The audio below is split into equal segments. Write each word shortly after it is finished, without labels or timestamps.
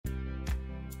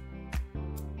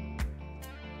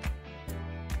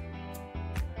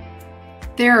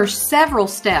There are several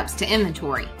steps to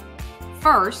inventory.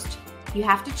 First, you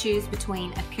have to choose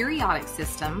between a periodic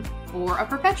system or a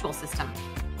perpetual system.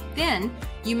 Then,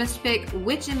 you must pick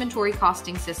which inventory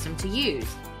costing system to use: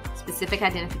 specific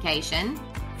identification,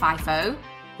 FIFO,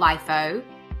 LIFO,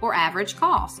 or average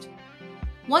cost.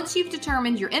 Once you've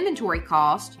determined your inventory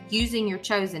cost using your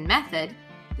chosen method,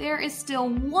 there is still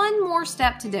one more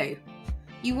step to do.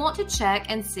 You want to check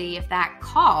and see if that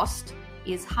cost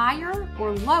is higher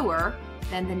or lower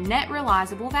than the net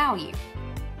realizable value.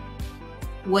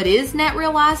 What is net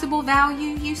realizable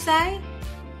value, you say?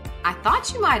 I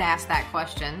thought you might ask that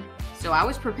question, so I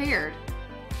was prepared.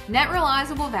 Net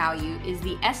realizable value is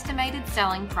the estimated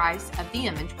selling price of the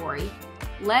inventory,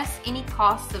 less any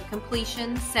costs of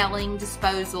completion, selling,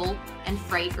 disposal, and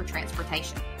freight or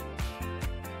transportation.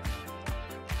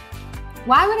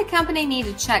 Why would a company need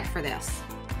to check for this?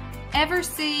 Ever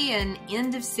see an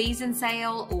end-of-season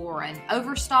sale or an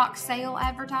overstock sale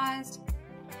advertised?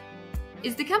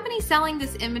 Is the company selling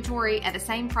this inventory at the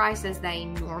same price as they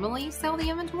normally sell the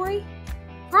inventory?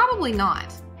 Probably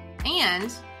not.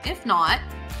 And if not,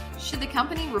 should the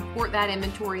company report that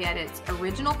inventory at its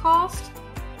original cost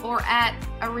or at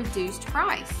a reduced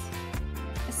price?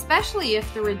 Especially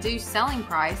if the reduced selling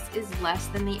price is less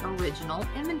than the original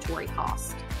inventory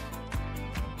cost.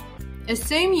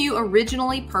 Assume you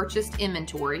originally purchased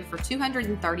inventory for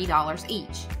 $230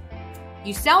 each.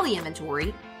 You sell the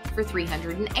inventory for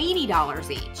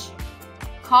 $380 each.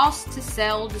 Cost to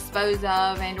sell, dispose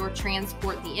of, and/or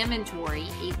transport the inventory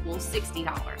equals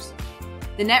 $60.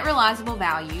 The net realizable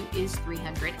value is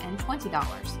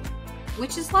 $320.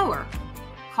 Which is lower,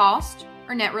 cost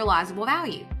or net realizable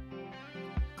value?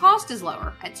 Cost is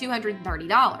lower at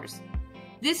 $230.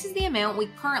 This is the amount we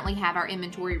currently have our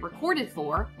inventory recorded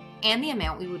for and the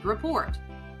amount we would report.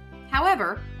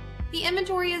 However, the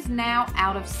inventory is now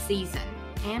out of season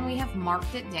and we have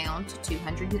marked it down to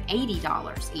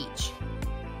 $280 each.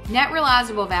 Net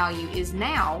realizable value is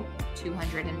now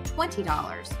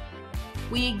 $220.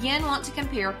 We again want to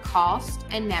compare cost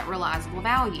and net realizable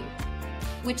value.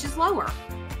 Which is lower?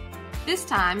 This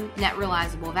time, net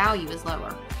realizable value is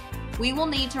lower. We will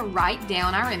need to write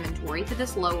down our inventory to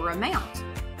this lower amount.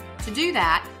 To do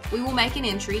that, we will make an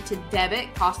entry to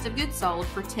debit cost of goods sold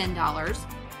for $10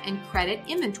 and credit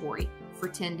inventory for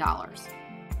 $10.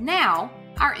 Now,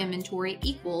 our inventory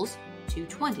equals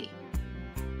 $220.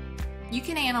 You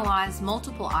can analyze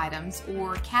multiple items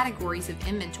or categories of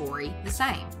inventory the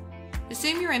same.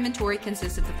 Assume your inventory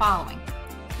consists of the following.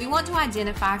 We want to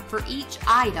identify for each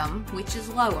item which is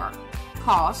lower,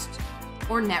 cost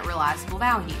or net realizable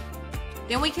value.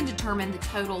 Then we can determine the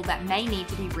total that may need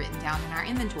to be written down in our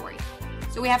inventory.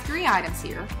 So we have three items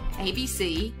here: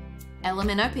 ABC,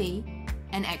 LMNOP,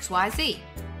 and XYZ.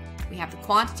 We have the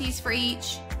quantities for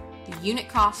each, the unit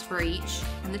cost for each,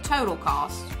 and the total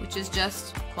cost, which is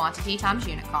just quantity times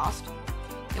unit cost.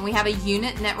 Then we have a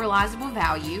unit net realizable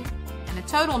value and a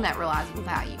total net realizable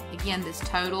value. Again, this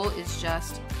total is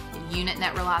just the unit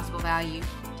net realizable value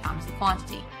times the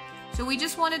quantity. So we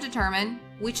just want to determine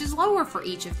which is lower for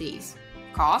each of these,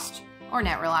 cost or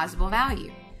net realizable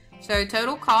value. So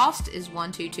total cost is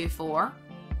 $1,224.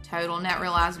 Total net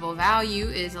realizable value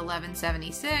is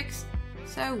 $1,176.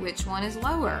 So which one is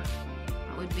lower?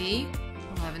 That would be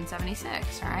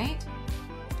 $1,176, right?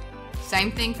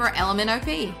 Same thing for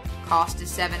LMNOP. Cost is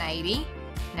 $780.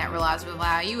 Net realizable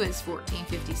value is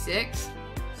 $1,456.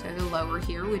 So the lower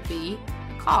here would be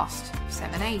cost,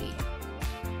 $780.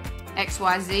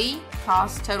 XYZ,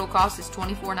 total cost is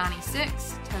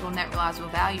 $24.96. Total net realizable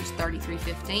value is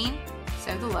 $33.15.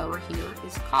 So the lower here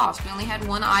is cost. We only had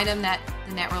one item that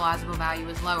the net realizable value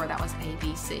was lower. That was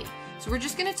ABC. So we're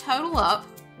just going to total up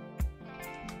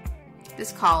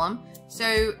this column.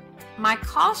 So my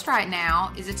cost right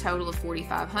now is a total of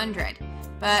 $4,500,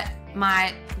 but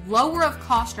my lower of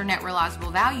cost or net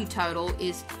realizable value total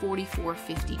is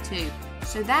 $44.52.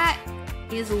 So that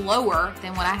is lower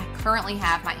than what I currently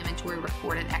have my inventory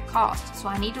recorded at cost. So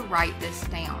I need to write this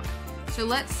down. So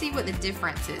let's see what the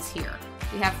difference is here.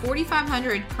 We have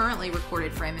 $4,500 currently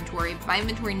recorded for inventory, but my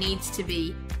inventory needs to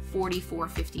be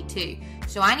 $44.52.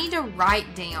 So I need to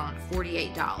write down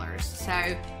 $48.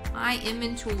 So my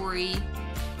inventory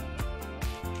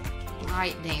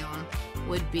write down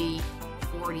would be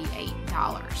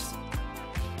 $48.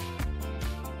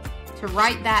 To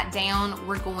write that down,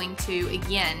 we're going to,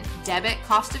 again, debit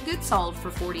cost of goods sold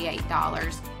for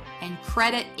 $48 and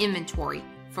credit inventory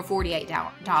for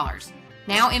 $48.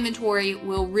 Now inventory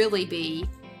will really be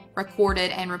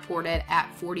recorded and reported at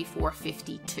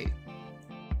 $44.52.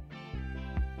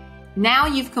 Now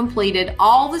you've completed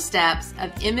all the steps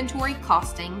of inventory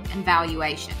costing and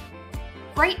valuation.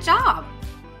 Great job!